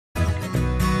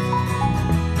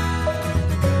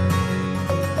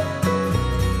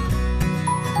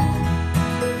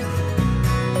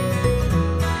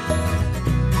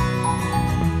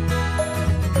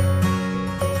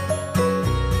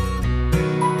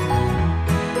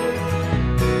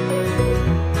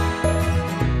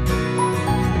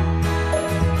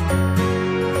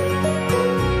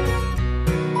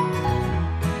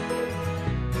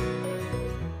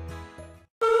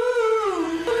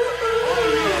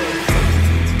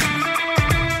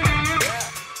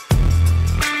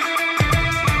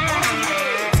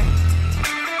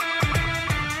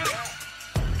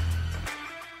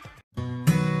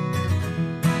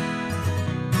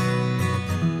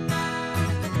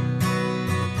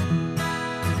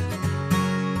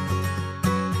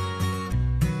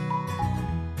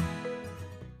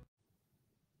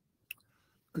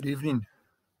Good evening.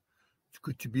 It's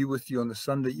good to be with you on the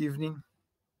Sunday evening.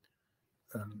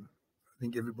 I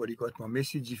think everybody got my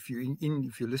message. If you're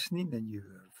if you're listening and you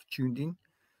have tuned in,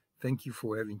 thank you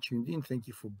for having tuned in. Thank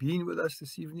you for being with us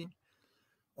this evening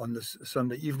on this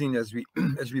Sunday evening as we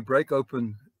as we break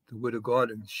open the Word of God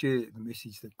and share the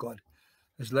message that God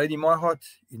has laid in my heart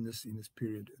in this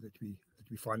period that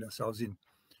we find ourselves in.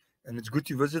 And it's good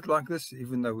to visit like this,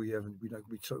 even though we've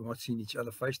not seen each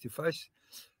other face to face.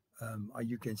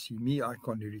 You can see me, I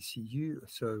can't really see you.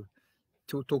 So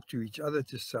talk to each other,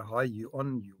 just say hi, you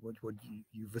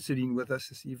visiting with us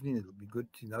this evening. It'll be good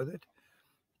to know that.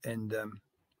 And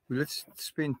let's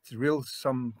spend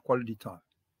some quality time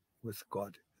with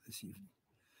God this evening.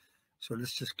 So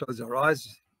let's just close our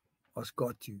eyes, ask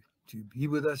God to be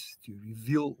with us, to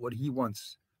reveal what He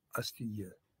wants us to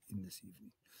hear in this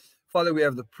evening. Father, we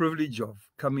have the privilege of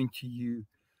coming to you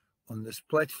on this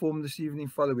platform this evening.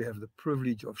 Father, we have the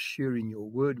privilege of sharing your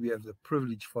word. We have the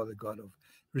privilege, Father God, of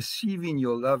receiving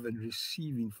your love and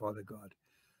receiving, Father God,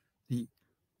 the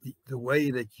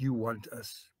way that you want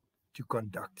us to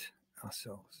conduct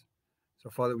ourselves. So,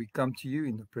 Father, we come to you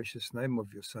in the precious name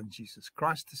of your Son, Jesus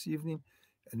Christ, this evening,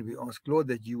 and we ask, Lord,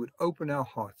 that you would open our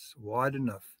hearts wide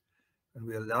enough, and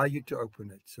we allow you to open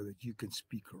it so that you can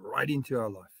speak right into our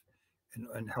life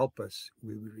and help us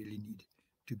where we really need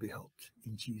to be helped.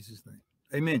 In Jesus' name.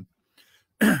 Amen.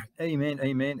 Amen,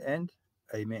 amen, and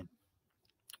amen.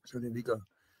 So there we go.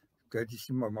 Glad to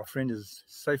see my friend is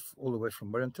safe all the way from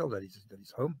Marienthal, that he's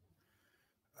home.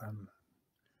 And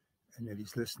that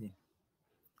he's listening.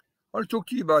 I want to talk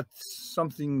to you about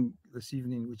something this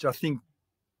evening which I think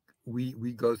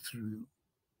we go through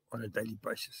on a daily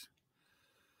basis.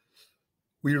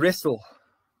 We wrestle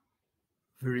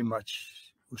very much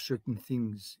with certain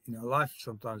things in our life.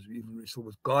 Sometimes we even wrestle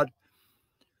with God,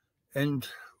 and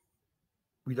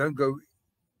we don't go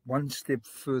one step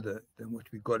further than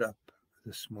what we got up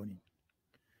this morning.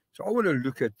 So I want to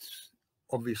look at,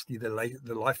 obviously, the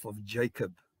life of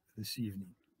Jacob this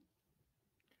evening.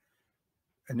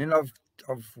 And then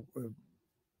when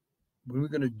we're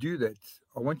going to do that,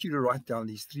 I want you to write down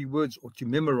these 3 words, or to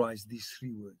memorize these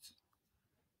 3 words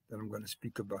that I'm going to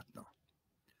speak about now.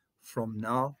 From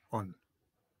now on.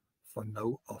 From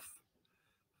now off.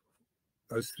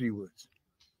 Those 3 words.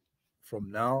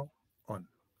 From now on.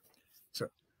 So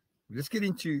let's get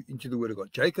into the Word of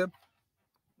God. Jacob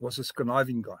was a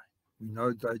conniving guy. We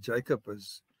know that Jacob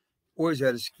has always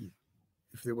had a scheme.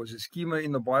 If there was a schemer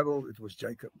in the Bible, it was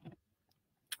Jacob.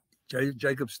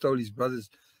 Jacob stole his brother's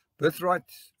birthright,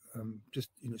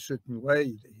 just in a certain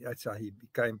way. That's how he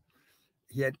became.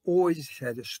 He had always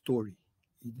had a story.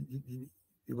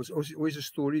 There was always a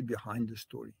story behind the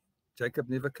story. Jacob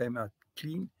never came out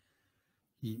clean.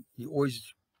 He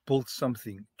always built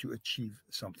something to achieve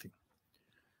something.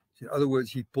 So in other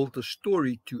words, he built a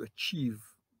story to achieve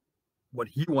what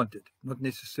he wanted, not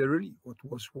necessarily what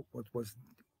was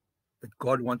that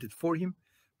God wanted for him,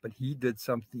 but he did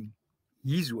something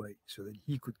his way so that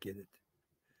he could get it.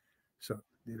 So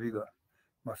there we go.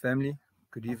 My family,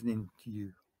 good evening to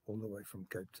you all the way from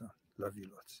Cape Town. Love you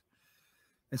lots.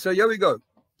 And so here we go.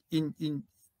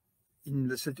 In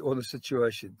the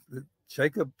situation,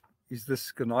 Jacob is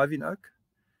this conniving oak,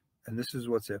 and this is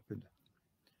what's happened.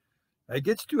 He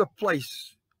gets to a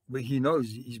place where he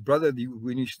knows his brother,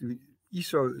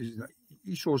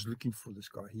 Esau's looking for this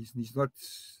guy. He's not.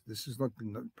 This is not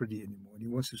pretty anymore, and he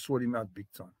wants to sort him out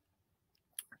big time.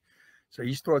 So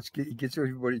he gets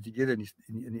everybody together, and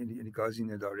he goes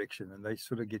in a direction, and they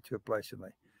sort of get to a place, and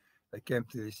they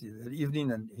camp there that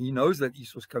evening, and he knows that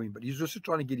Esau's coming, but he's also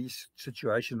trying to get his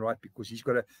situation right, because he's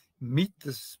got to meet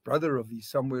this brother of his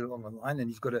somewhere along the line, and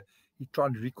he's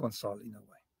trying to reconcile in a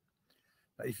way.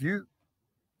 Now, if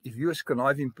you're a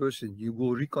conniving person, you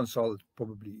will reconcile it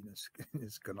probably in a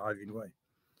conniving way.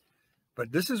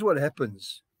 But this is what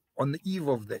happens on the eve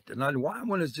of that. And why I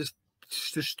want to just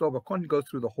stop. I can't go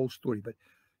through the whole story, but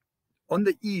on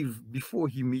the eve before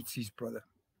he meets his brother,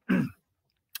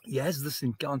 he has this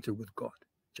encounter with God,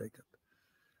 Jacob.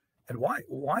 And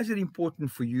why is it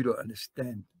important for you to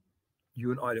understand,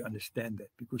 you and I to understand that?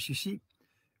 Because you see,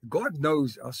 God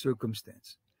knows our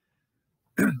circumstance.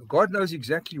 God knows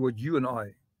exactly what you and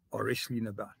I are wrestling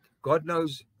about. God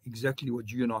knows exactly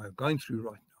what you and I are going through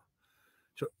right now.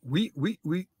 So we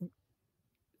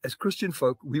as Christian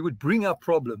folk, we would bring our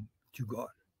problem to God.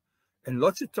 And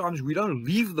lots of times we don't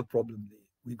leave the problem there.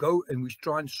 We go and we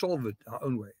try and solve it our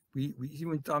own way. We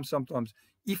even sometimes,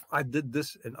 if I did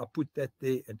this and I put that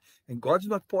there, and God's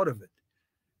not part of it,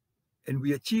 and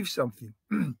we achieve something,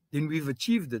 then we've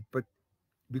achieved it, but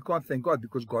we can't thank God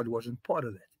because God wasn't part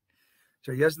of that.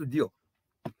 So here's the deal.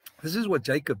 This is what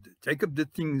Jacob did. Jacob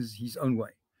did things his own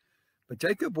way. But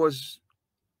Jacob was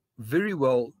very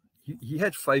well, he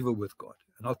had favor with God.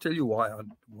 And I'll tell you why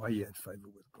he had favor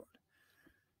with God.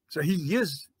 So he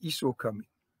hears Esau coming,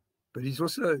 but he's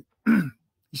also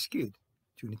he's scared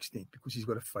to an extent because he's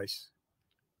got to face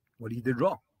what he did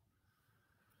wrong.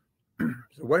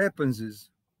 So what happens is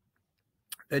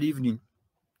that evening,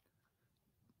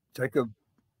 Jacob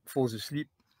falls asleep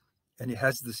and he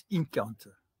has this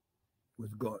encounter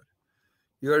with God.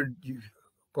 You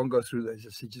can't go through that, as I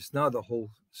said just now, the whole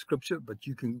scripture, but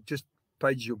you can just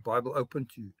page your Bible open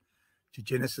to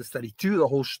Genesis 32. The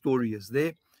whole story is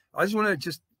there. I just want to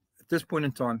at this point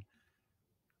in time,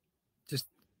 just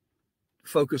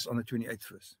focus on the 28th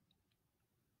verse.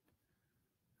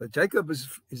 But Jacob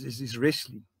is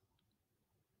wrestling,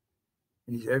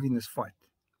 and he's having this fight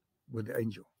with the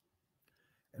angel.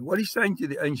 And what he's saying to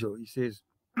the angel, he says,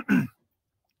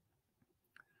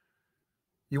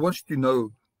 he wants to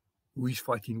know who he's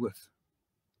fighting with.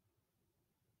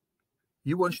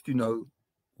 He wants to know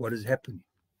what is happening.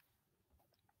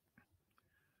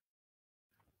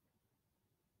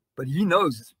 But he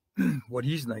knows what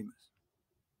his name is.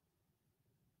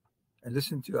 And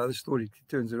listen to how the story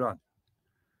turns around.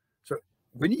 So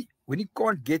when he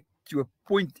can't get to a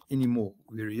point anymore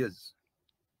where he is,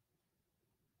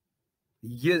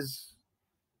 he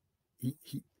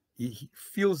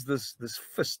feels this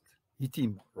fist hit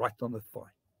him right on the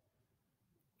thigh.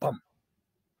 Bum.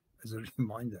 As a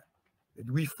reminder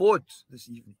that we fought this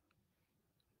evening.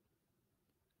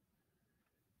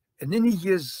 And then he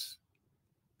hears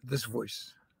this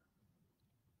voice,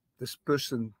 this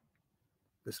person,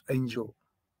 this angel,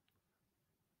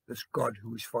 this God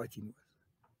who he's fighting with.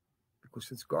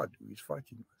 Because it's God who he's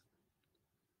fighting with.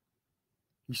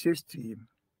 He says to him,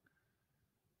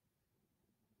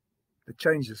 the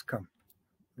change has come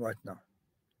right now.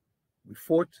 We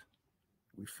fought,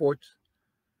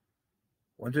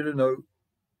 wanted to know,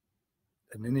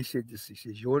 and then he said this, he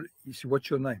says, what's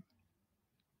your name?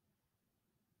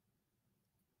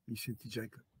 He said to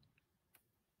Jacob.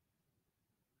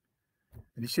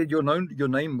 And he said, your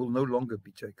name will no longer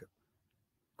be Jacob.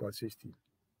 God says to him.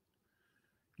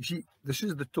 You see, this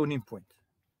is the turning point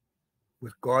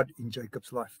with God in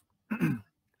Jacob's life.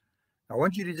 I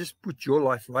want you to just put your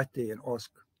life right there and ask,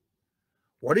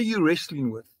 what are you wrestling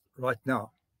with right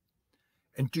now?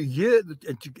 And to hear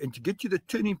and to get to the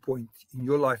turning point in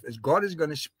your life, as God is going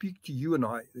to speak to you and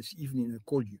I this evening and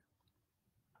call you.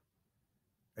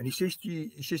 And he says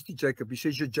to Jacob, he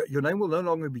says, your name will no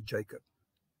longer be Jacob.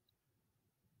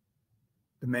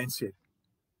 The man said,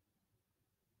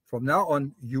 from now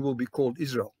on, you will be called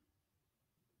Israel,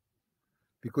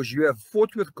 because you have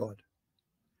fought with God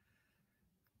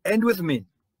and with men,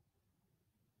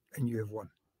 and you have won.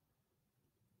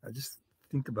 Now just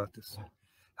think about this.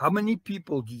 How many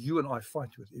people do you and I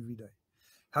fight with every day?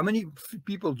 How many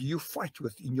people do you fight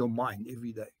with in your mind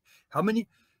every day? How many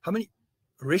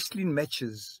wrestling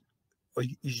matches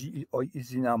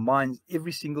is in our minds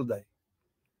every single day?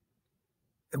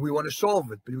 And we want to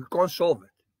solve it, but we can't solve it.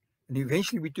 And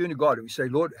eventually we turn to God and we say,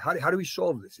 Lord, how do we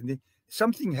solve this? And then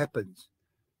something happens.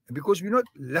 And because we're not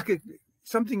lucky,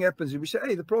 something happens and we say,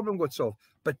 hey, the problem got solved.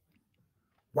 But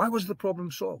why was the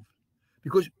problem solved?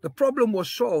 Because the problem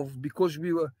was solved because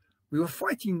we were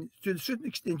fighting to a certain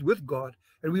extent with God,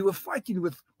 and we were fighting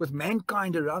with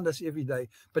mankind around us every day.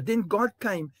 But then God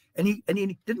came and he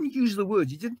didn't use the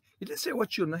words. He didn't say,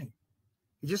 what's your name?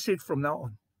 He just said, from now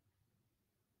on.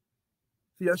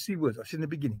 See those 3 words I said in the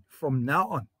beginning, from now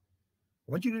on.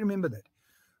 I want you to remember that.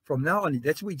 From now on,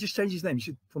 that's where he just changed his name. He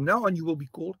said, from now on, you will be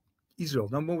called Israel,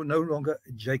 no longer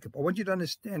Jacob. I want you to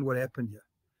understand what happened here.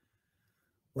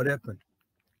 What happened?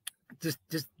 This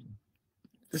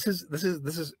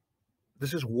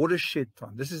is watershed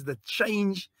time. This is the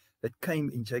change that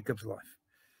came in Jacob's life.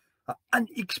 An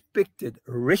unexpected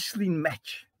wrestling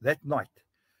match that night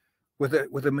with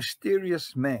a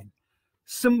mysterious man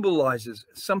symbolizes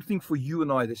something for you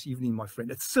and I this evening, my friend.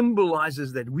 It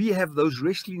symbolizes that we have those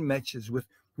wrestling matches with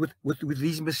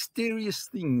these mysterious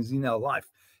things in our life.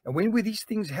 And when these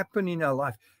things happen in our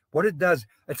life, what it does,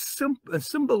 it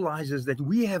symbolizes that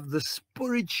we have the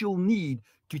spiritual need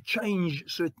to change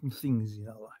certain things in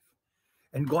our life.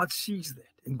 And God sees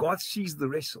that, and God sees the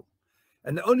wrestle.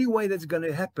 And the only way that's going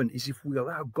to happen is if we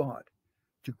allow God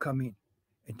to come in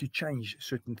and to change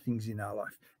certain things in our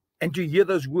life. And to hear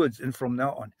those words, and from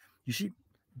now on. You see,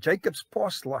 Jacob's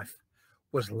past life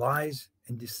was lies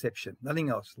and deception. Nothing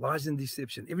else. Lies and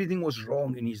deception. Everything was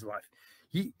wrong in his life.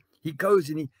 He goes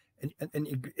and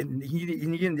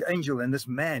the angel and this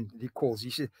man that he calls, he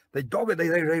said, they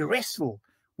wrestle.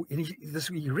 And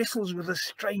he wrestles with a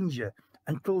stranger,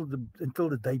 until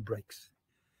the day breaks,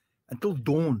 until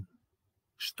dawn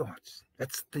starts.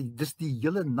 This the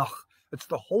hele nag. It's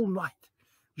the whole night.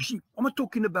 You see, I'm not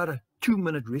talking about a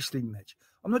 2-minute wrestling match.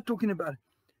 I'm not talking about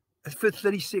a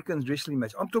 30 seconds wrestling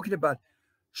match. I'm talking about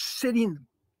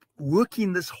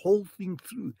working this whole thing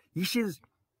through. He says,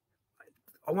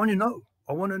 I want to know.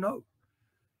 I want to know.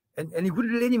 And he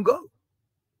wouldn't let him go.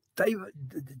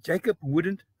 Jacob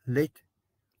wouldn't let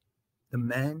the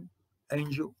man,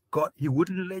 angel, God, he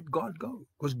wouldn't let God go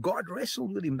because God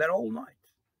wrestled with him that whole night.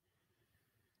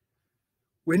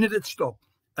 When did it stop?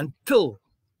 Until,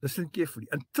 listen carefully,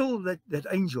 until that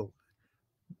angel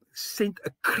sent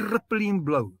a crippling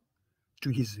blow to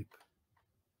his hip.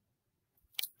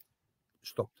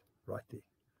 Stopped right there.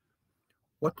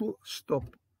 What will stop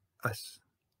us?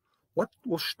 What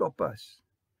will stop us?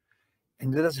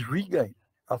 And let us regain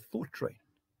our thought train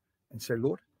and say,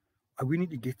 Lord, we need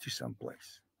to get to some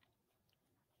place.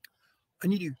 I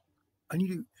need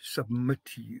to submit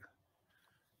to you.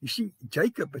 You see,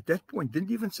 Jacob at that point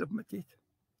didn't even submit yet.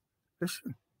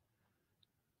 Listen,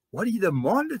 what he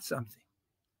demanded something.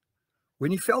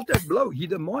 When he felt that blow, he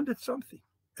demanded something.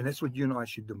 And that's what you and I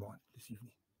should demand this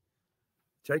evening.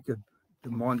 Jacob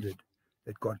demanded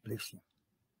that God bless him.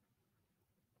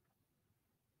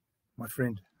 My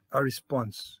friend, our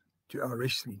response to our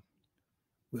wrestling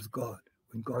with God,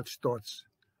 when God starts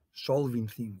solving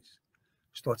things,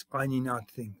 starts ironing out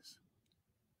things,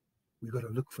 we've got to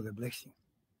look for the blessing.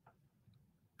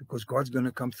 Because God's going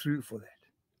to come through for that.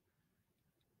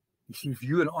 You see, if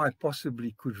you and I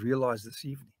possibly could realize this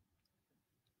evening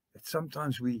that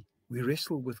sometimes we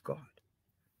wrestle with God.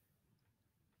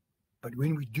 But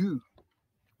when we do,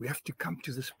 we have to come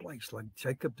to this place like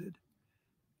Jacob did.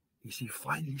 You see,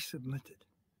 finally submitted.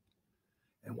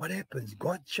 And what happens?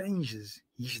 God changes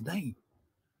his name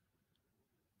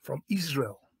from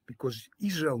Israel, because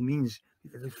Israel means,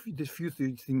 there's a few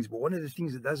things, but one of the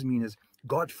things it does mean is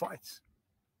God fights.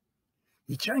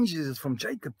 He changes it from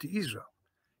Jacob to Israel.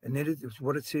 And then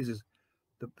what it says is,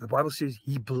 the Bible says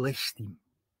he blessed him.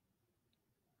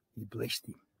 He blessed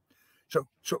him. So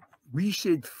we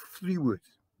said 3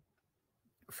 words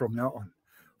from now on.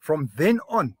 From then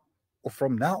on, or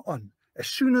from now on, as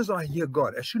soon as I hear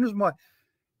God, as soon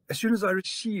as I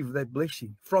receive that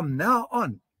blessing, from now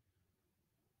on,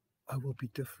 I will be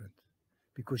different.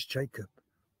 Because Jacob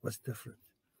was different.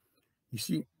 You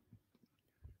see,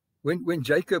 when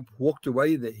Jacob walked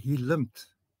away there, he limped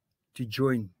to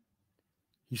join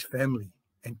his family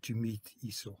and to meet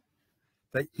Esau.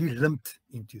 He limped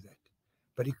into that.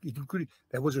 But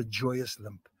that was a joyous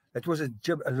limp. That was a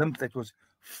limp that was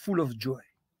full of joy.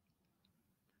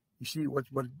 You see, what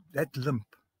that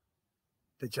limp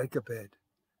that Jacob had,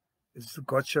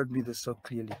 God showed me this so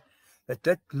clearly,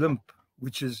 that limp,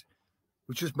 which is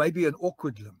maybe an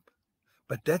awkward limp,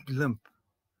 but that limp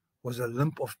was a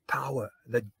limp of power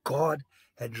that God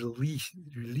had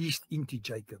released into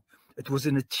Jacob. It was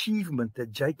an achievement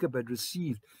that Jacob had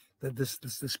received, that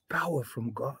this power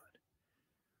from God.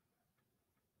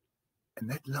 And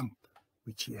that limp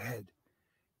which he had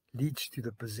leads to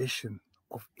the possession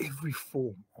of every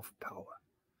form of power.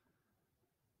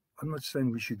 I'm not saying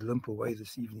we should limp away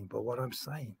this evening, but what I'm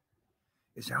saying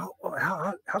is how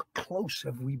close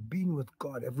have we been with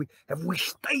God? Have we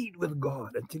stayed with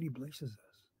God until he blesses us?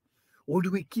 Or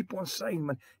do we keep on saying,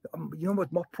 man, you know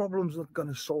what, my problem's not going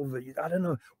to solve it. I don't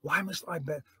know. Why must I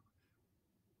bet?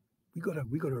 We gotta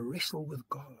wrestle with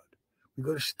God. We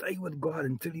gotta stay with God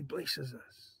until he blesses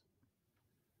us.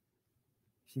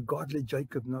 See, God let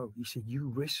Jacob know. He said, you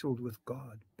wrestled with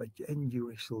God, and you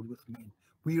wrestled with men.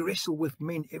 We wrestle with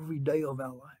men every day of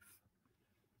our life.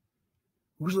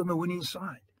 Who's on the winning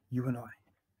side? You and I.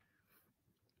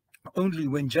 Only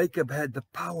when Jacob had the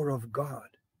power of God,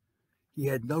 he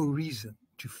had no reason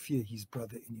to fear his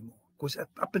brother anymore. Because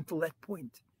up until that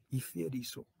point, he feared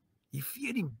Esau. He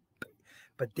feared him.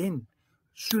 But then,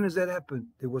 as soon as that happened,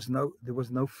 there was no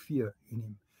fear in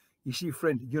him. You see,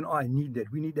 friend, you and I need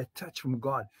that. We need that touch from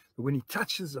God. But when he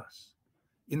touches us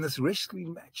in this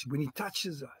wrestling match, when he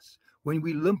touches us, when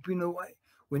we limp in a way,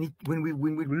 when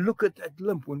we look at that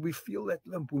limp, when we feel that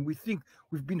limp, when we think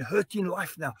we've been hurt in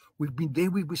life now, we've been there,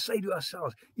 we say to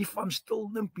ourselves, if I'm still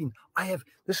limping,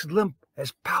 this limp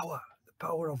has power, the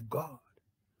power of God.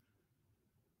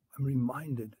 I'm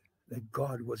reminded that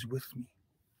God was with me.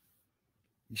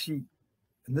 You see,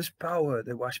 and this power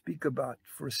that I speak about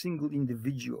for a single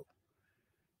individual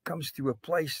comes to a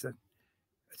place that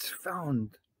it's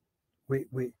found where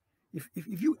if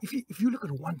you look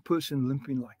at one person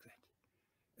limping like that,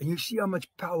 and you see how much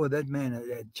power that man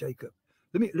had, Jacob.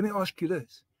 Let me ask you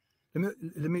this.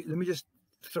 Let me just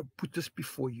put this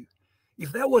before you.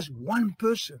 If there was one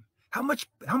person, how much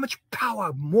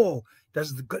power more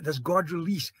does God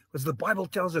release? Because the Bible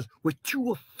tells us where 2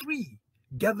 or 3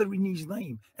 gather in his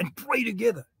name and pray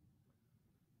together.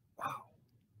 Wow.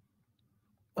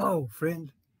 Oh,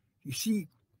 friend, you see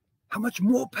how much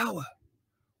more power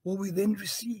will we then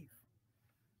receive?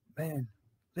 Man,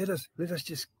 let us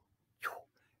just,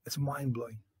 it's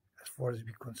mind-blowing as far as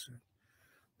we're concerned.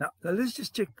 Now let's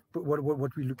just check what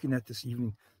we're looking at this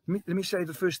evening. Let me say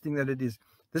the first thing that it is.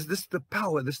 This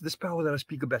power that I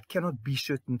speak about cannot be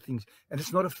certain things. And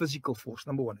it's not a physical force,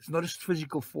 number one. It's not a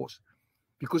physical force.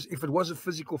 Because if it was a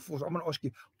physical force, I'm going to ask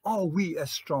you, are we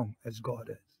as strong as God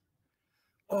is?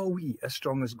 Are we as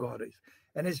strong as God is?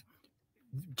 And as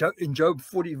in Job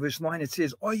 40 verse 9, it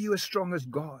says, are you as strong as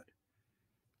God?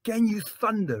 Can you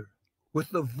thunder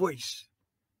with the voice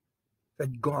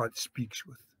that God speaks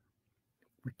with?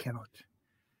 We cannot.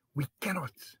 We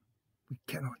cannot. We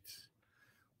cannot.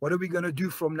 What are we going to do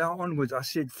from now onwards? I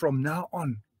said from now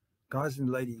on, guys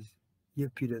and ladies, hear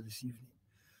Peter this evening.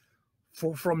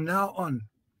 For from now on,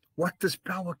 what this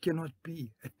power cannot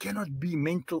be. It cannot be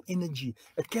mental energy.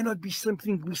 It cannot be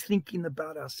something we're thinking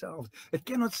about ourselves. It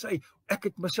cannot say, ek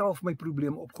het myself my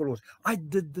probleem opgelos. I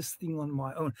did this thing on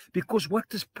my own. Because what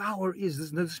this power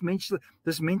is, this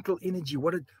mental energy,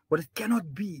 what it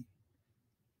cannot be.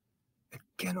 It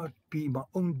cannot be my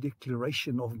own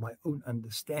declaration of my own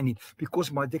understanding, because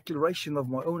my declaration of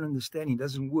my own understanding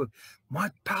doesn't work.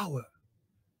 My power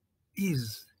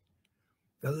is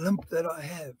the limp that I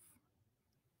have.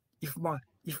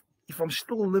 If I'm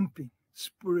still limping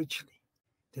spiritually,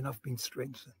 then I've been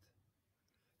strengthened.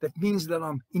 That means that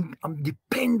I'm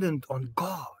dependent on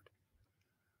God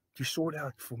to sort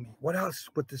out for me. What else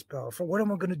with this power? What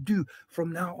am I going to do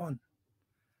from now on?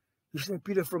 You say,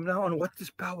 Peter, from now on, what this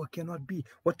power cannot be.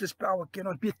 What this power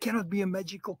cannot be. It cannot be a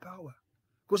magical power.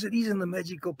 Because it isn't a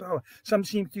magical power. Some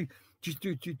seem to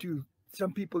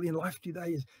some people in life today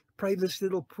is pray this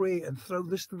little prayer and throw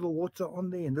this little water on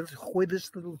there and gooi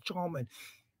this little charm, and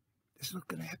it's not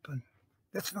going to happen.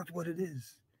 That's not what it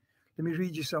is. Let me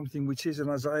read you something which says in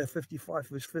Isaiah 55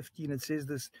 verse 15, it says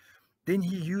this, then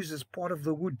he uses part of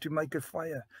the wood to make a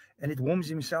fire, and it warms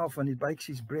himself and he bakes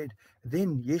his bread.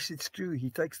 Then, yes, it's true,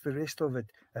 he takes the rest of it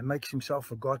and makes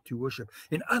himself a god to worship.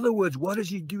 In other words, what is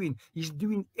he doing? He's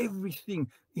doing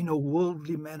everything in a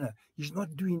worldly manner. He's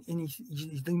not doing anything.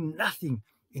 He's doing nothing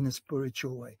in a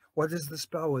spiritual way. What is this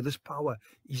power? This power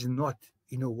is not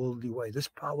in a worldly way. This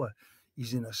power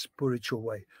is in a spiritual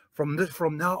way. From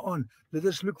now on, let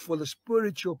us look for the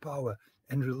spiritual power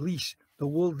and release the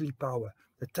worldly power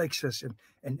that takes us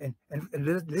and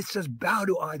lets us bow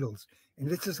to idols,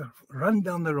 and lets us run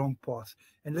down the wrong path,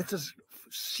 and lets us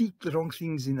seek the wrong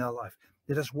things in our life.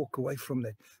 Let us walk away from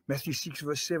that. Matthew 6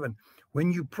 verse 7,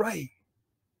 when you pray,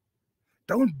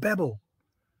 don't babble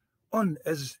on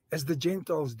as the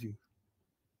Gentiles do.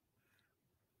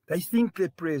 They think their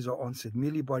prayers are answered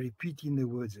merely by repeating their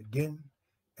words again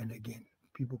and again.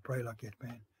 People pray like that,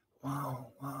 man.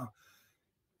 Wow.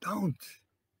 Don't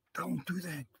do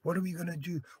that. What are we going to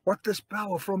do? What this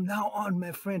power from now on,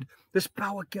 my friend, this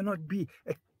power cannot be,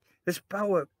 this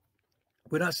power,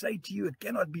 when I say to you, it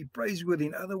cannot be praiseworthy.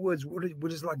 In other words, what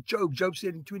is like Job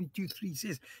said in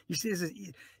 22:3 he says,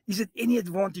 is it any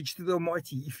advantage to the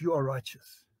Almighty if you are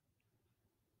righteous?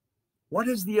 What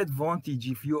is the advantage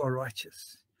if you are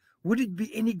righteous? Would it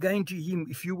be any gain to him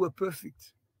if you were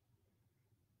perfect?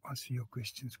 Answer your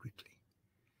questions quickly.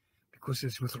 Because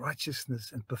it's with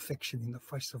righteousness and perfection in the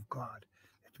face of God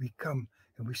that we come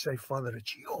and we say, Father,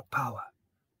 it's your power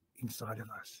inside of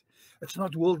us. It's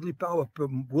not worldly power.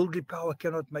 Worldly power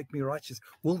cannot make me righteous.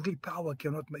 Worldly power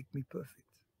cannot make me perfect.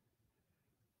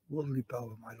 Worldly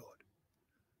power, my Lord,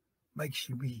 makes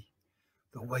you be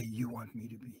the way you want me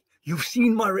to be. You've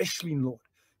seen my wrestling, Lord.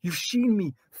 You've seen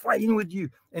me fighting with you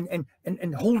and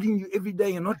holding you every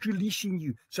day and not releasing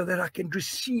you so that I can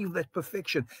receive that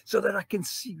perfection, so that I can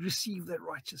receive that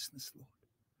righteousness, Lord.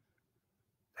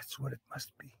 That's what it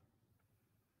must be.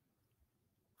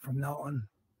 From now on,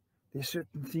 there's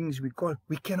certain things we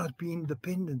cannot be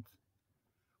independent.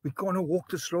 We can't walk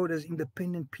this road as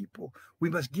independent people. We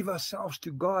must give ourselves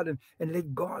to God and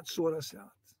let God sort us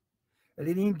out. And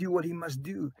let him do what he must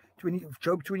do.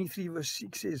 Job 23 verse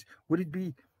 6 says, would it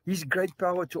be his great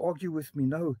power to argue with me?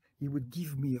 No, he would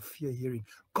give me a fair hearing.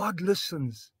 God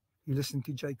listens. He listened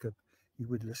to Jacob. He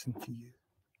would listen to you.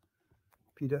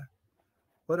 Peter,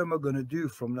 what am I going to do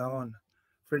from now on?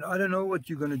 Friend, I don't know what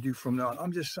you're going to do from now on.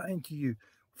 I'm just saying to you,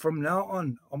 from now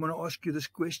on, I'm going to ask you this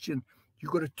question.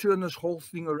 You've got to turn this whole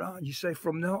thing around. You say,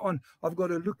 from now on, I've got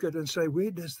to look at it and say, where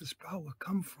does this power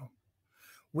come from?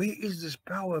 Where is this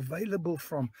power available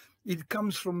from? It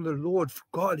comes from the Lord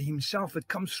God himself. It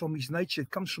comes from his nature.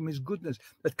 It comes from his goodness.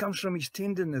 It comes from his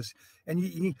tenderness. And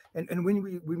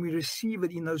when we receive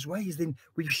it in those ways, then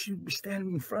we should be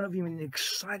standing in front of him in an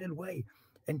excited way.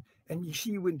 And you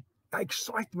see, when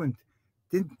excitement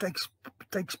then takes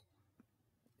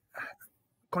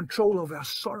control of our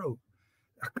sorrow.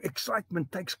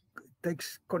 Excitement takes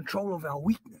control of our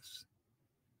weakness.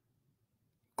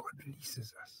 God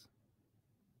releases us.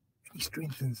 And he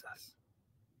strengthens us.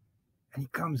 And he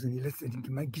comes and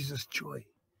he gives us joy.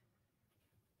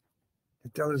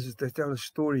 They tell a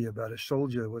story about a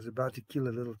soldier who was about to kill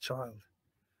a little child.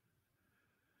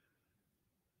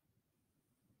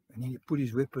 And he put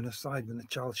his weapon aside when the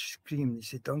child screamed. He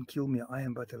said, "Don't kill me. I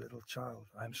am but a little child.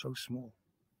 I am so small."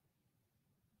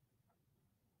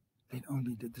 Then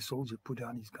only did the soldier put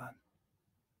down his gun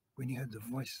when he heard the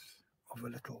voice of a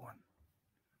little one.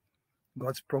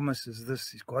 God's promise is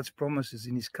this. God's promise is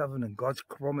in his covenant. God's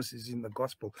promise is in the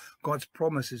gospel. God's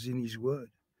promise is in his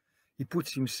word. He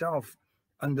puts himself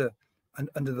under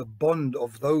the bond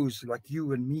of those like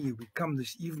you and me. We come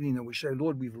this evening and we say,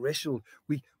 "Lord, we've wrestled.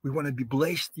 We want to be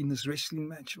blessed in this wrestling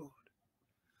match, Lord.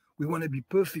 We want to be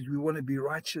perfect. We want to be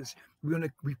righteous.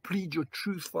 We plead your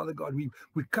truth, Father God. We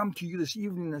come to you this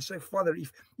evening and say, Father,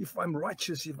 if I'm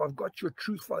righteous, if I've got your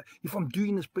truth, Father, if I'm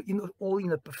doing this all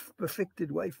in a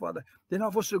perfected way, Father, then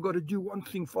I've also got to do one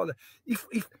thing, Father.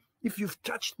 If you've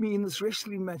touched me in this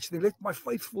wrestling match, then let my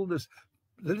faithfulness,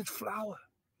 let it flower,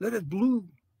 let it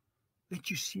bloom. Let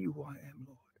you see who I am,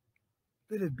 Lord.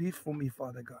 Let it be for me,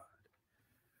 Father God.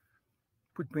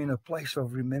 Put me in a place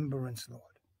of remembrance, Lord.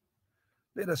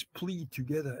 Let us plead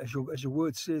together, as your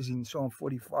word says in Psalm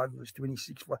 45, verse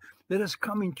 26. Let us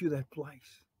come into that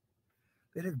place.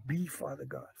 Let it be, Father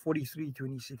God. 43,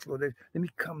 26, Lord. Let me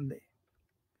come there.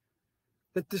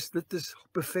 Let this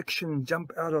perfection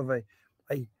jump out of a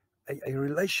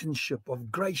relationship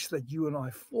of grace that you and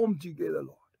I form together,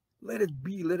 Lord. Let it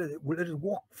be. Let it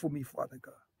walk for me, Father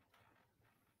God.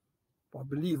 I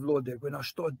believe, Lord, that when I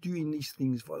start doing these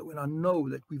things, Father, when I know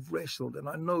that we've wrestled and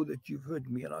I know that you've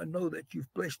heard me and I know that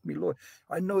you've blessed me, Lord,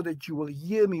 I know that you will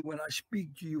hear me when I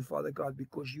speak to you, Father God,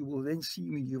 because you will then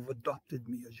see me. You've adopted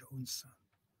me as your own son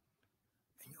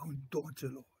and your own daughter,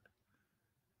 Lord.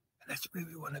 And that's where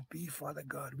we want to be, Father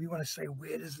God. We want to say,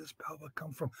 where does this power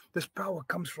come from? This power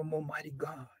comes from Almighty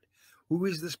God. Who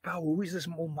is this power? Who is this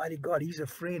Almighty God? He's a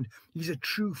friend. He's a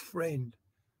true friend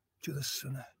to the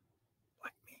sinner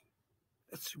like me.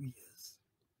 That's who he is.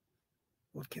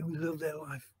 Lord, can we live that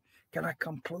life? Can I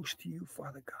come close to you,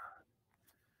 Father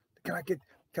God?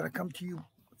 Can I come to you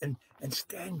and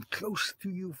stand close to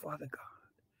you, Father God?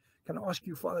 Can I ask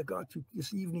you, Father God,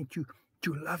 this evening to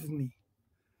love me?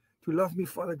 To love me,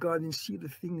 Father God, and see the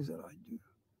things that I do.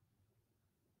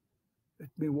 Let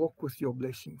me walk with your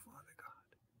blessing, Father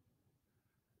God.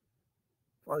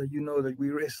 Father, you know that we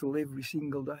wrestle every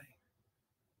single day.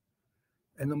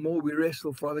 And the more we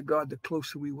wrestle, Father God, the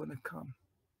closer we want to come.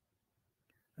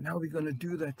 And how are we going to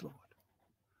do that, Lord?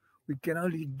 We can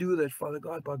only do that, Father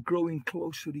God, by growing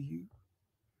closer to you.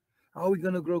 How are we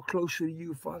going to grow closer to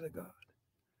you, Father God?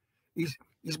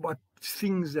 Is by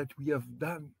things that we have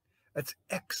done. It's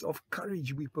acts of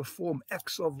courage we perform,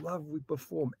 acts of love we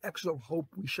perform, acts of hope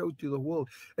we show to the world.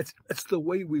 It's the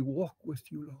way we walk with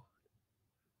you, Lord.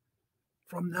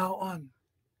 From now on,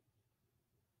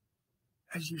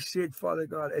 as you said, Father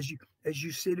God, as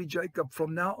you said to Jacob,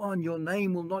 from now on your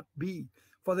name will not be.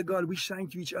 Father God, we're saying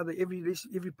to each other,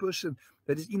 every person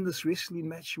that is in this wrestling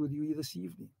match with you this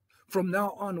evening. From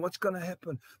now on, what's going to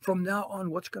happen? From now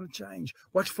on, what's going to change?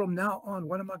 From now on,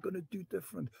 what am I going to do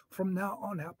different? From now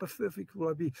on, how perfect will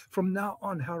I be? From now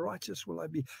on, how righteous will I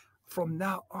be? From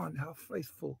now on, how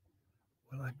faithful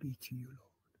will I be to you, Lord?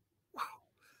 Wow.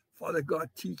 Father God,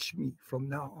 teach me from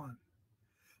now on.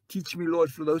 Teach me,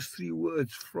 Lord, for those 3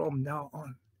 words, from now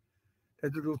on,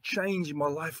 that it will change my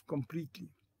life completely.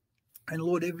 And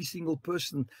Lord, every single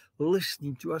person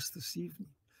listening to us this evening,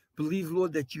 believe,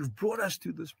 Lord, that you've brought us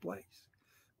to this place.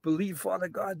 Believe, Father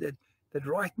God, that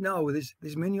right now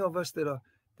there's many of us that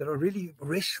are really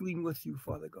wrestling with you,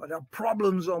 Father God. Our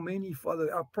problems are many,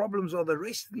 Father. Our problems are the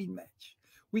wrestling match.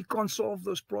 We can't solve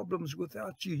those problems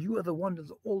without you. You are the one of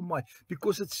the Almighty.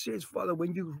 Because it says, Father,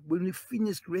 when you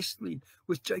finished wrestling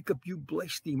with Jacob, you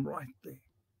blessed him right there.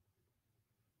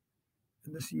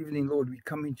 And this evening, Lord, we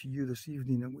come into you this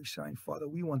evening and we're saying, Father,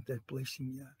 we want that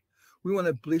blessing here. We want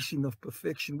a blessing of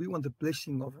perfection. We want the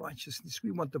blessing of righteousness. We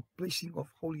want the blessing of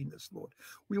holiness, Lord.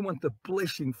 We want the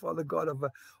blessing, Father God,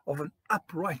 of an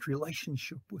upright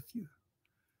relationship with you.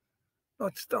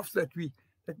 Not stuff that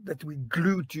we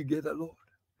glue together, Lord.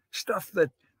 Stuff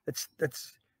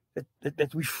that's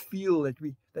that we feel,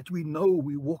 that we know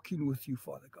we're walking with you,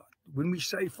 Father God. When we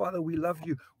say, Father, we love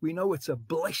you, we know it's a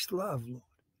blessed love, Lord.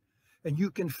 And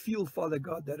you can feel, Father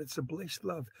God, that it's a blessed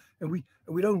love. And we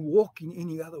don't walk in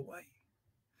any other way,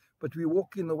 but we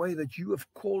walk in the way that you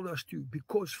have called us to,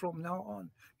 because from now on,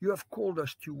 you have called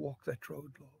us to walk that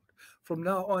road, Lord. From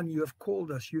now on, you have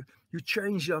called us. You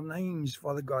change our names,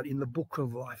 Father God, in the book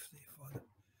of life there, Father.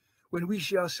 When we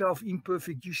see ourselves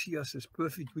imperfect, you see us as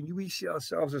perfect. When we see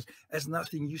ourselves as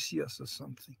nothing, you see us as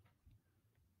something.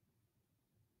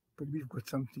 But we've got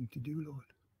something to do, Lord.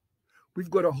 We've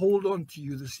got to hold on to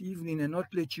you this evening and not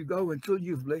let you go until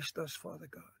you've blessed us, Father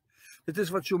God. Dit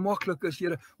is wat so maklik is,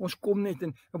 Here. Ons kom net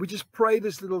and we just pray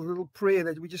this little prayer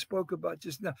that we just spoke about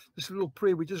just now. This little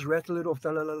prayer, we just rattle it off,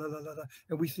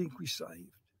 and we think we're saved.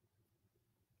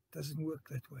 It doesn't work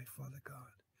that way, Father God.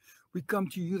 We come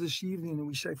to you this evening and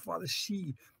we say, Father,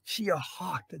 see a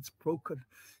heart that's broken.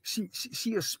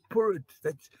 See a spirit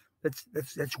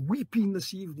that's weeping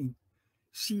this evening.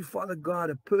 See, Father God,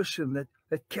 a person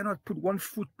that cannot put one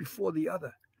foot before the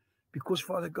other. Because,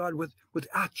 Father God,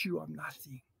 without you, I'm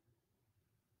nothing.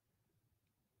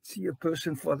 See a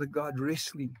person, Father God,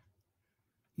 wrestling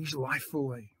his life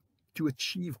away to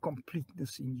achieve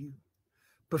completeness in you,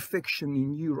 perfection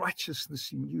in you,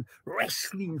 righteousness in you,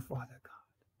 wrestling, Father God,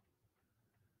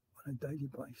 on a daily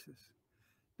basis.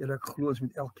 Here, ek glo ons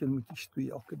met elkeen moet jy stoei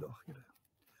elke dag, Here.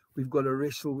 We've got to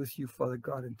wrestle with you, Father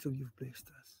God, until you've blessed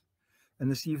us. And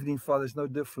this evening, Father, is no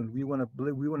different. We want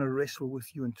to wrestle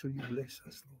with you until you bless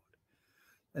us, Lord.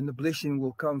 And the blessing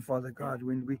will come, Father God,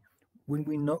 when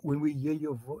we hear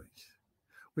your voice,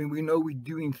 when we know we're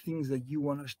doing things that you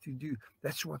want us to do.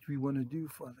 That's what we want to do,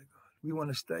 Father God. We want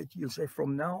to stay to you and say,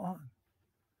 from now on,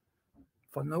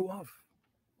 from now off,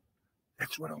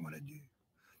 that's what I want to do.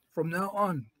 From now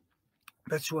on,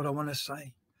 that's what I want to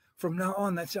say. From now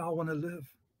on, that's how I want to live.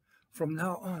 From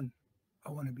now on, I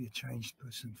want to be a changed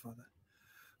person, Father.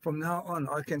 From now on,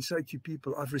 I can say to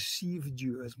people, I've received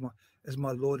you as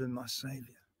my Lord and my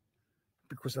Savior,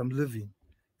 because I'm living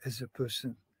as a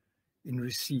person in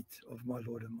receipt of my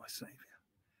Lord and my Savior.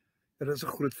 There is a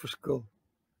groot verskil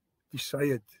to say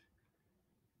it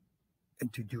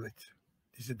and to do it.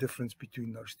 There's a difference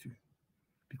between those two.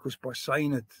 Because by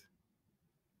saying it,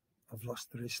 I've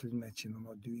lost the wrestling match and I'm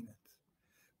not doing it.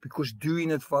 Because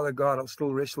doing it, Father God, I'll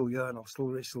still wrestle here and I'll still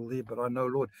wrestle there. But I know,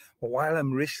 Lord, but while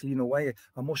I'm wrestling away,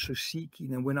 I'm also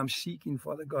seeking. And when I'm seeking,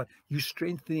 Father God, you're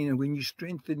strengthening. And when you're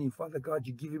strengthening, Father God,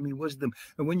 you're giving me wisdom.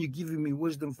 And when you're giving me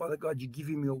wisdom, Father God, you're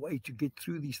giving me a way to get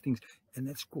through these things. And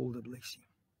that's called a blessing.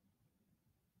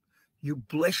 You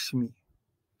bless me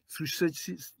through such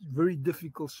very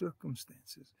difficult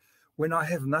circumstances. When I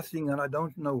have nothing and I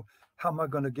don't know how am I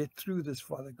going to get through this,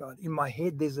 Father God. In my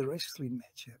head, there's a wrestling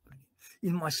match happening.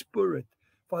 In my spirit,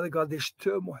 Father God, there's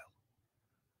turmoil.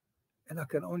 And I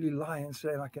can only lie and say,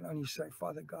 and I can only say,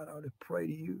 Father God, I want to pray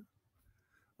to you.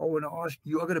 I want to ask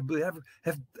you, I've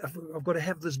got to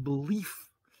have this belief.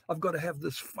 I've got to have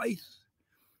this faith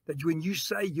that when you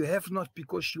say you have not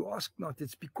because you ask not,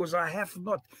 it's because I have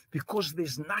not, because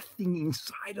there's nothing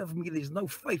inside of me. There's no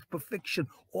faith, perfection,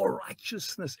 or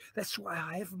righteousness. That's why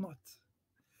I have not.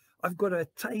 I've got to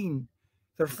attain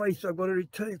the faith. I've got to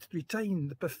retain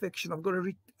the perfection. I've got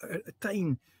to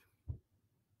attain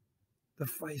the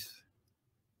faith.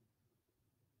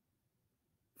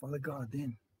 Father God,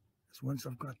 then, as once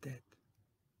I've got that,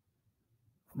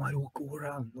 I might walk all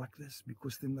around like this,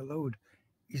 because then the load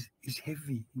is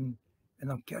heavy and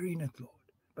I'm carrying it, Lord.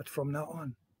 But from now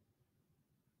on,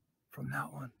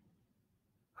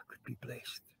 I could be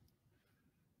blessed.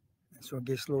 And so I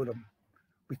guess, Lord,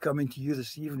 we're coming to you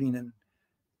this evening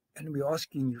and we're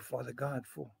asking you, Father God,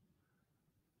 for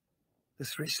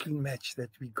this wrestling match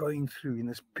that we're going through in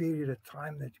this period of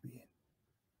time that we're in.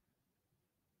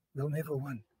 We'll never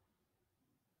win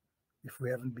if we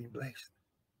haven't been blessed.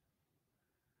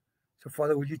 So,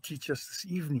 Father, will you teach us this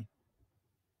evening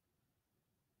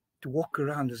to walk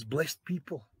around as blessed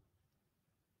people?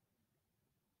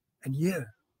 And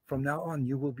here, from now on,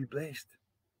 you will be blessed.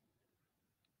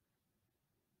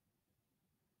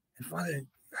 And Father,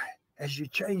 as you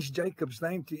change Jacob's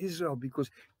name to Israel,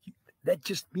 because that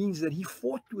just means that he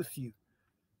fought with you,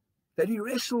 that he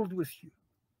wrestled with you.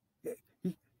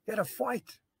 He had a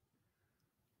fight.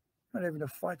 Not having a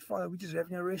fight, Father, we're just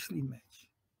having a wrestling match.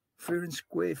 Fair and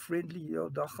square, friendly,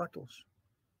 dagatos.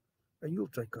 And you'll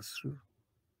take us through.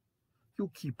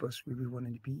 You'll keep us where we want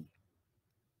to be.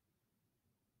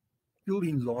 You'll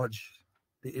enlarge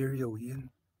the area we're in.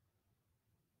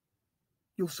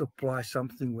 You'll supply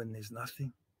something when there's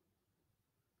nothing.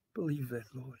 Believe that,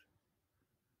 Lord.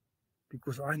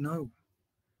 Because I know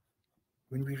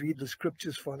When we read the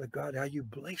scriptures, Father God, how you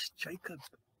blessed Jacob.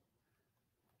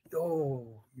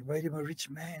 Oh, you made him a rich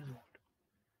man, Lord.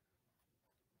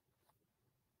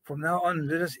 From now on,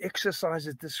 let us exercise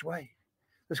it this way.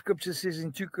 The scripture says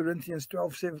in 2 Corinthians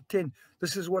 12:7-10,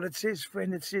 this is what it says,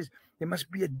 friend. It says there must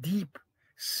be a deep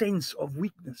sense of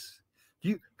weakness.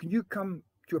 Can you come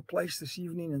to a place this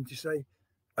evening and to say,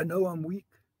 I know I'm weak,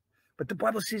 but the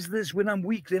Bible says this, when I'm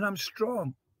weak, then I'm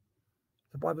strong.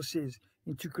 The Bible says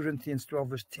in 2 Corinthians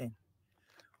 12:10,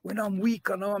 when I'm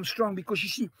weak, I know I'm strong, because you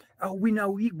see, in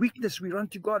our weakness, we run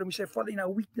to God and we say, Father, in our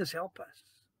weakness, help us.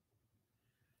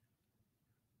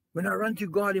 When I run to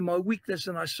God in my weakness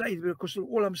and I say, because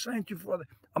all I'm saying to you, Father,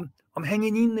 I'm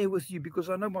hanging in there with you, because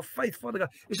I know my faith, Father God,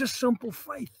 is a simple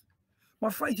faith. My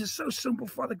faith is so simple,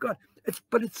 Father God. It's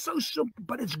so simple,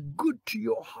 but it's good to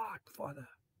your heart, Father.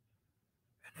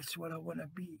 And that's what I want to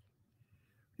be.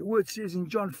 The word says in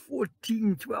John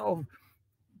 14:12,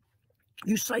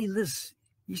 you say this.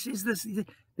 He says this.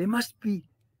 There must be,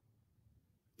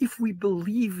 if we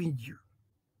believe in you,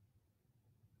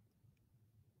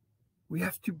 we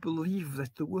have to believe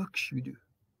that the works you do.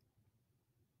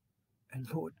 And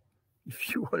Lord, if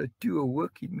you want to do a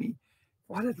work in me,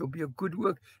 Father, it'll be a good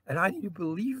work. And I need to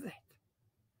believe that.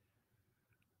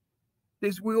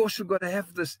 We also got to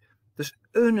have this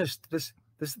earnest, this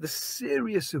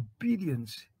serious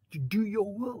obedience to do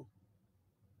your will.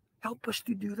 Help us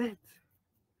to do that.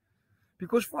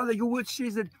 Because, Father, your word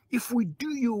says that if we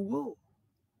do your will,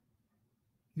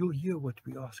 you'll hear what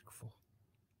we ask for.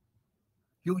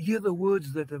 You'll hear the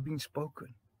words that have been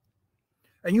spoken.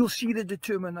 And you'll see the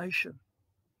determination.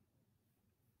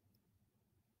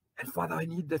 And Father, I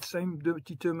need that same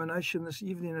determination this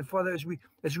evening. And Father, as we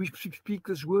speak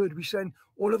this word, we're saying,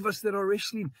 all of us that are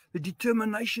wrestling, the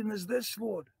determination is this,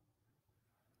 Lord.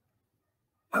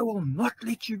 I will not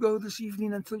let you go this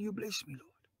evening until you bless me, Lord.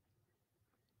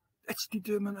 That's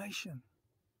determination.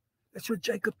 That's what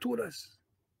Jacob taught us.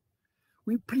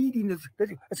 We're pleading.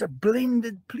 It's a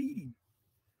blended pleading.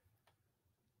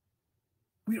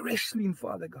 We're wrestling,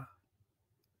 Father God.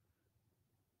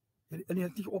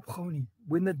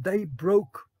 When the day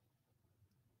broke,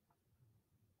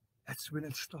 that's when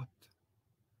it stopped.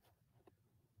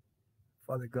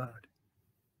 Father God,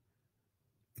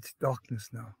 it's darkness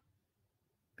now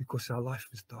because our life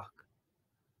is dark.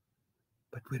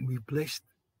 But when we're blessed,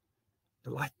 the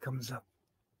light comes up.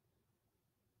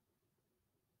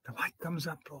 The light comes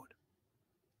up, Lord,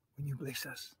 when you bless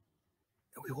us.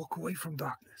 And we walk away from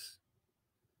darkness.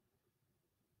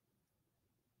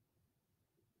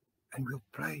 And we'll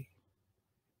pray.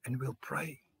 And we'll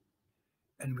pray.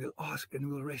 And we'll ask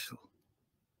and we'll wrestle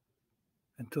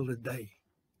until the day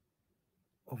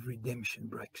of redemption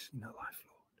breaks in our life,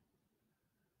 Lord.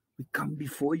 We come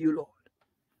before you, Lord.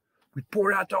 We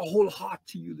pour out our whole heart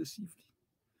to you this evening.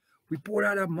 We pour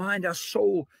out our mind, our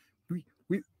soul.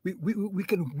 We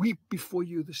can weep before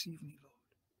you this evening, Lord,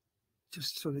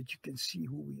 just so that you can see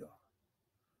who we are.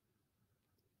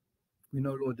 We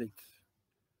know, Lord, that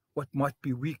what might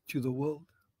be weak to the world,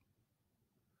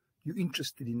 you're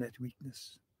interested in that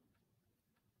weakness.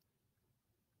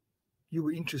 You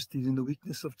were interested in the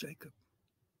weakness of Jacob.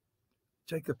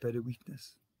 Jacob had a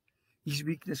weakness. His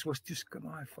weakness was to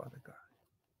skanai, Father God.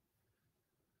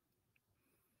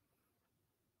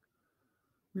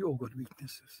 We all got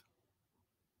weaknesses.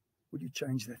 Will you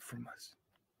change that from us?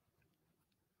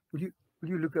 Will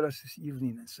you look at us this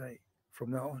evening and say,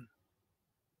 from now on,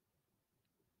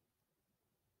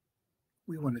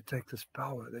 we want to take this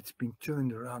power that's been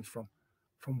turned around from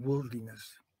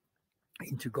worldliness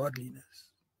into godliness.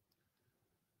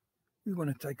 We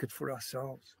want to take it for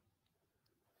ourselves,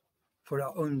 for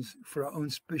our own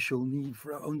special need,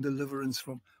 for our own deliverance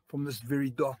from this very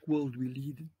dark world we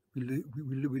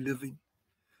live in,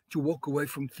 to walk away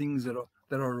from things that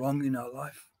are wrong in our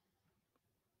life,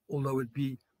 although it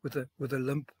be with a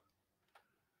limp.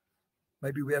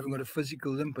 Maybe we haven't got a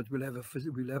physical limp, but we'll have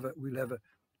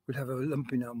a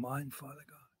limp in our mind, Father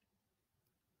God.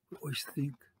 We always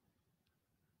think.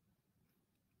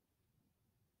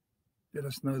 Let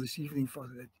us know this evening,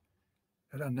 Father,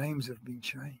 that our names have been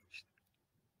changed.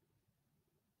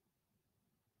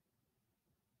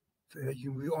 So that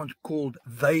we aren't called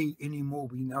they anymore,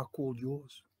 we're now called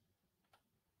yours.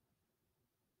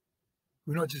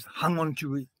 We're not just hung on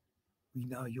to it, we're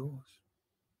now yours.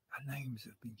 Our names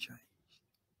have been changed.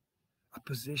 Our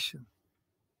possession,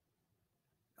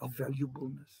 our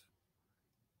valuableness,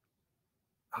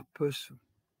 our person,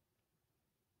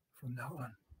 from now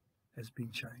on, has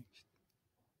been changed.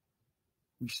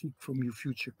 We seek from your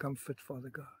future comfort, Father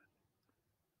God.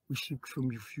 We seek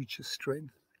from your future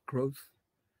strength, growth,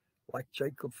 like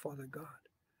Jacob, Father God.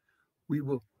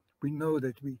 we know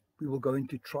that we will go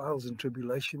into trials and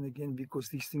tribulation again, because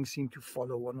these things seem to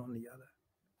follow one on the other.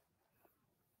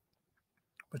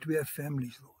 But we have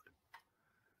families, Lord.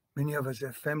 Many of us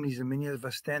have families, and many of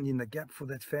us stand in the gap for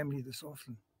that family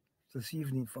this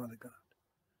evening, Father God.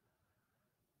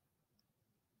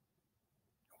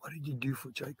 What did you do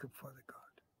for Jacob, Father God?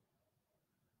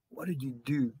 What did you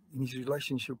do in his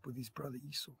relationship with his brother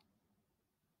Esau?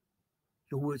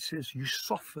 Your word says you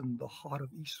softened the heart of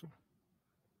Esau,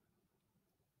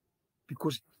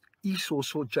 because Esau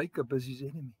saw Jacob as his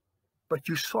enemy. But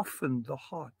you softened the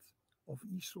heart of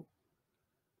Esau.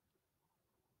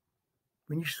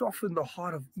 When you softened the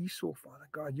heart of Esau, Father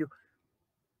God, you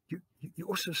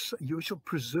also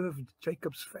preserved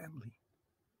Jacob's family,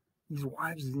 his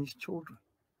wives and his children.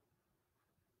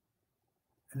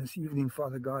 And this evening,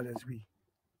 Father God, as we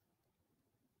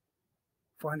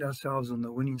find ourselves on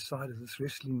the winning side of this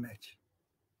wrestling match,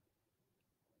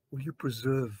 will you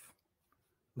preserve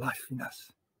life in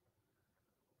us?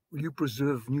 Will you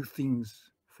preserve new things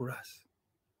for us?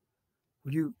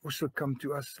 Will you also come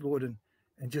to us, Lord,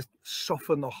 and just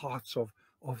soften the hearts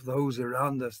of those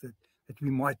around us that we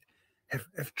might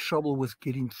have trouble with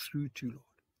getting through to, Lord?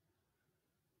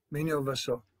 Many of us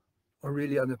are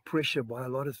really under pressure by a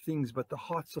lot of things, but the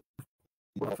hearts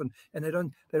are often, and they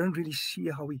don't really see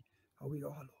how we are,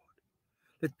 Lord.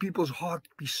 Let people's heart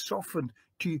be softened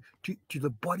to the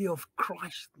body of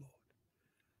Christ, Lord.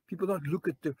 People don't look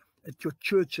at your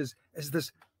church as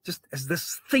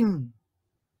this thing,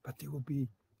 but there will be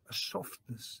a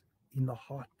softness in the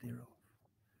heart thereof.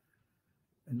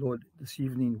 And Lord, this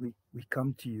evening we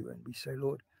come to you and we say,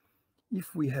 Lord,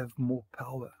 if we have more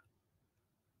power,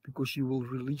 because you will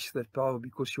release that power,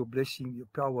 because your blessing, your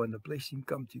power and the blessing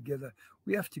come together,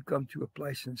 we have to come to a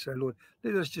place and say, Lord,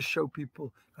 let us just show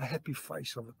people a happy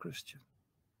face of a Christian.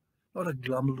 Not a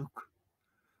glum look,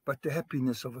 but the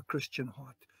happiness of a Christian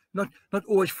heart. Not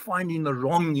always finding the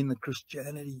wrong in the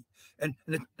Christianity, and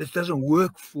that doesn't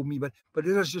work for me, but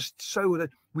let us just show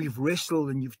that we've wrestled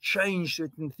and you've changed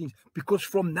certain things, because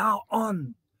from now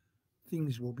on,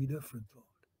 things will be different, Lord.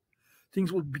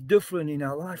 Things will be different in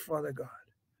our life, Father God.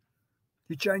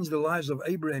 You changed the lives of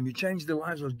Abraham. You changed the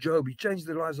lives of Job. You changed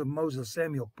the lives of Moses,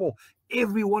 Samuel, Paul.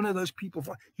 Every one of those people,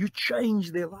 you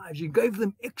changed their lives. You gave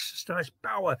them exercise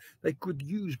power they could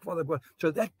use, Father God,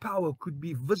 so that power could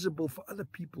be visible for other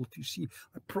people to see.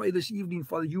 I pray this evening,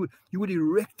 Father, you would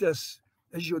erect us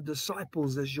as your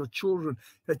disciples, as your children,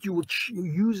 that you would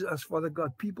use us, Father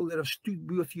God, people that have stood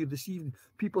with you this evening,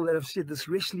 people that have said, this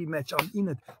wrestling match, I'm in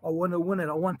it, I want to win it,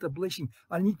 I want the blessing,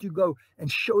 I need to go and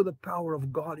show the power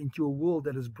of God into a world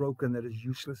that is broken, that is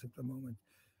useless at the moment.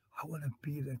 I want to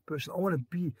be that person. I want to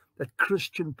be that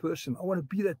Christian person. I want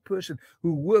to be that person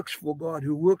who works for God,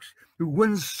 who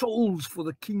wins souls for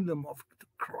the kingdom of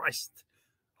Christ.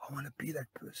 I want to be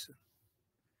that person.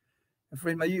 And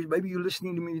friend, maybe you're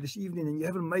listening to me this evening and you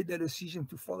haven't made that decision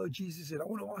to follow Jesus. And I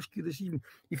want to ask you this evening,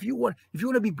 if you want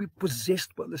to be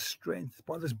possessed by this strength,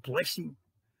 by this blessing,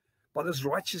 by this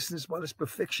righteousness, by this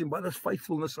perfection, by this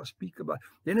faithfulness I speak about,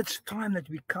 then it's time that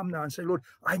we come now and say, Lord,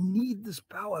 I need this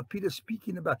power Peter's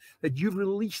speaking about, that you've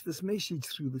released this message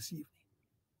through this evening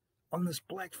on this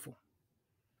platform.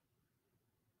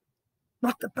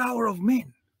 Not the power of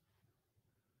men,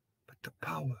 but the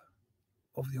power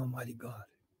of the Almighty God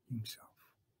himself.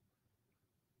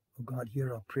 Oh God,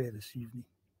 hear our prayer this evening.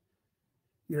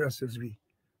 Hear us as we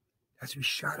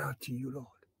shout out to you, Lord,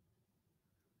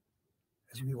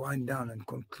 as we wind down and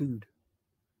conclude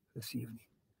this evening.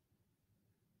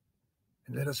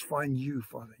 And let us find you,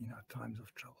 Father, in our times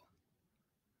of trouble.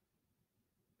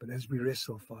 But as we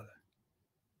wrestle, Father,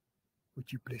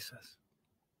 would you bless us?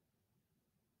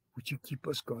 Would you keep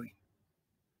us going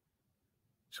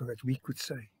so that we could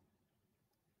say,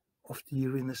 after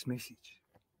hearing this message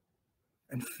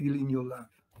and feeling your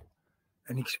love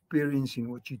and experiencing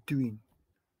what you're doing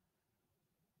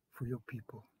for your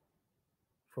people,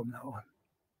 from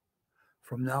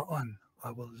now on,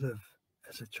 I will live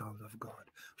as a child of God.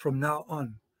 From now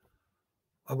on,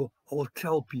 I will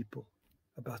tell people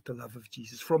about the love of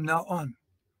Jesus. From now on,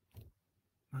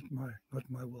 not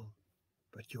my will,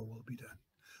 but your will be done.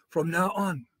 From now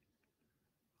on,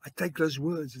 I take those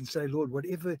words and say, Lord,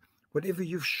 whatever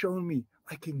you've shown me,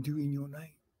 I can do in your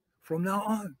name. From now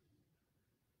on,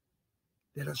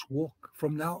 let us walk.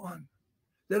 From now on,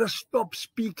 let us stop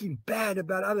speaking bad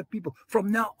about other people.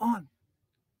 From now on,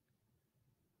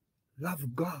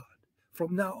 love God.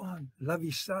 From now on, love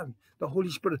his Son, the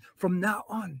Holy Spirit. From now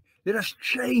on, let us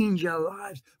change our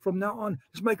lives. From now on,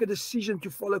 let's make a decision to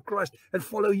follow Christ and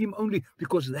follow him only,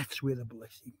 because that's where the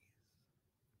blessing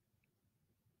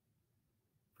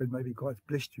is. Friend, maybe God's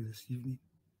blessed you this evening.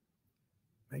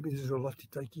 Maybe there's a lot to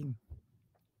take in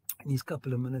these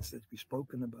couple of minutes that we've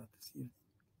spoken about this evening.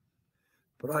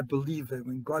 But I believe that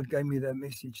when God gave me that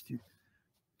message to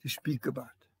speak about,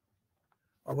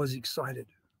 I was excited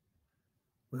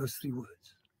with those 3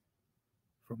 words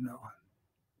from now on.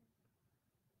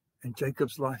 And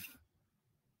Jacob's life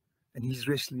and his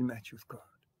wrestling match with God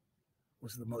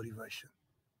was the motivation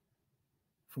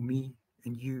for me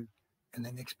and you and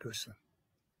the next person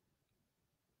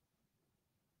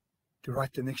to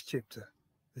write the next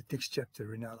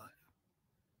chapter in our life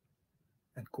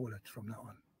and call it from now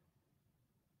on.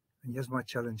 And here's my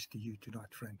challenge to you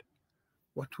tonight, friend.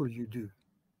 What will you do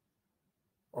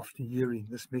after hearing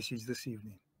this message this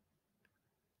evening?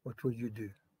 What will you do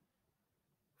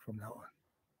from now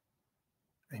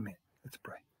on? Amen. Let's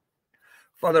pray.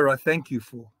 Father, I thank you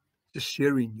for just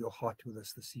sharing your heart with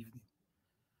us this evening.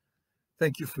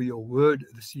 Thank you for your word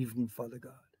this evening, Father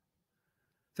God.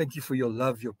 Thank you for your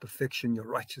love, your perfection, your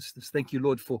righteousness. Thank you,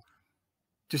 Lord, for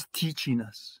just teaching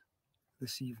us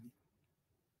this evening.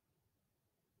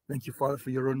 Thank you, Father, for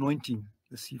your anointing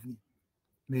this evening.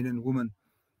 Men and women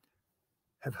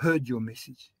have heard your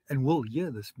message and will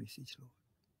hear this message, Lord.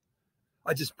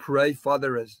 I just pray,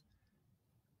 Father, as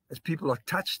people are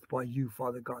touched by you,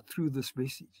 Father God, through this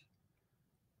message,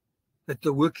 that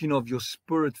the working of your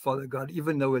Spirit, Father God,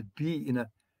 even though it be in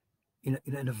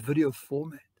a video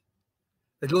format,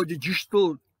 that, Lord, that you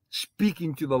still speak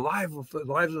into the lives of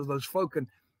those folk, and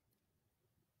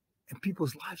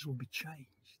people's lives will be changed.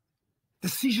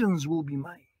 Decisions will be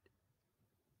made.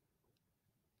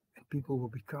 And people will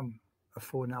become a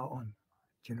from now on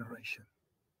generation.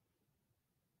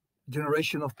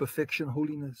 Generation of perfection,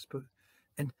 holiness,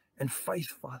 and faith,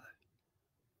 Father.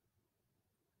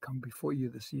 Come before you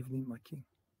this evening, my King.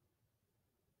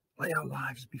 Lay our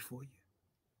lives before you.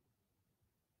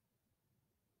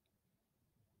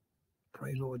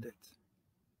 Pray, Lord, that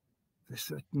there's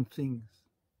certain things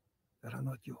that are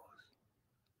not yours.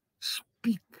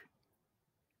 Speak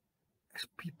as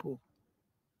people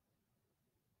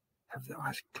have their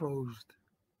eyes closed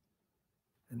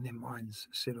and their minds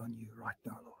set on you right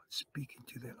now, Lord. Speak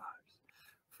into their lives.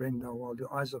 Friend, now while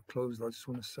your eyes are closed, I just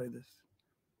want to say this.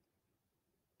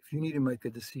 If you need to make a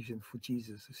decision for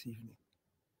Jesus this evening,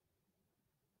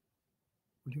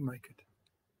 will you make it?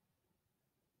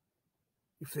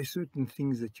 If there's certain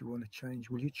things that you want to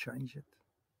change, will you change it?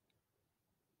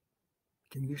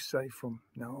 Can you say from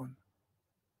now on,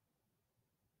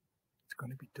 it's going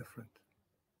to be different?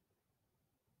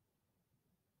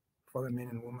 Father, men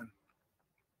and women,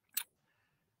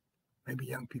 maybe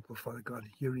young people, Father God,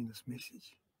 hearing this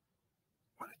message,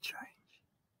 want to change.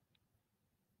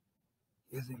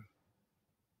 Hear them.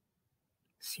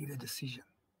 See the decision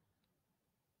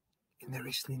in the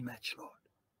wrestling match, Lord,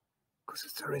 because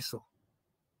it's a wrestle.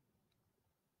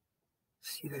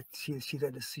 See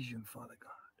that decision, Father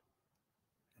God,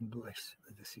 and bless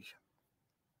the decision.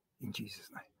 In Jesus'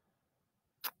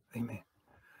 name. Amen.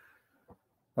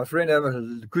 My friend, have a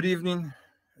good evening.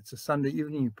 It's a Sunday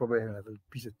evening. You probably have a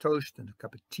piece of toast and a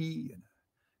cup of tea and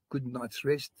a good night's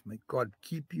rest. May God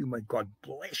keep you. May God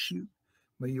bless you.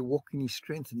 May you walk in his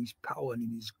strength and his power and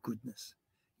in his goodness.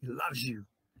 He loves you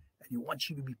and he wants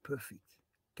you to be perfect.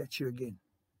 Catch you again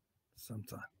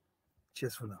sometime.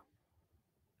 Cheers for now.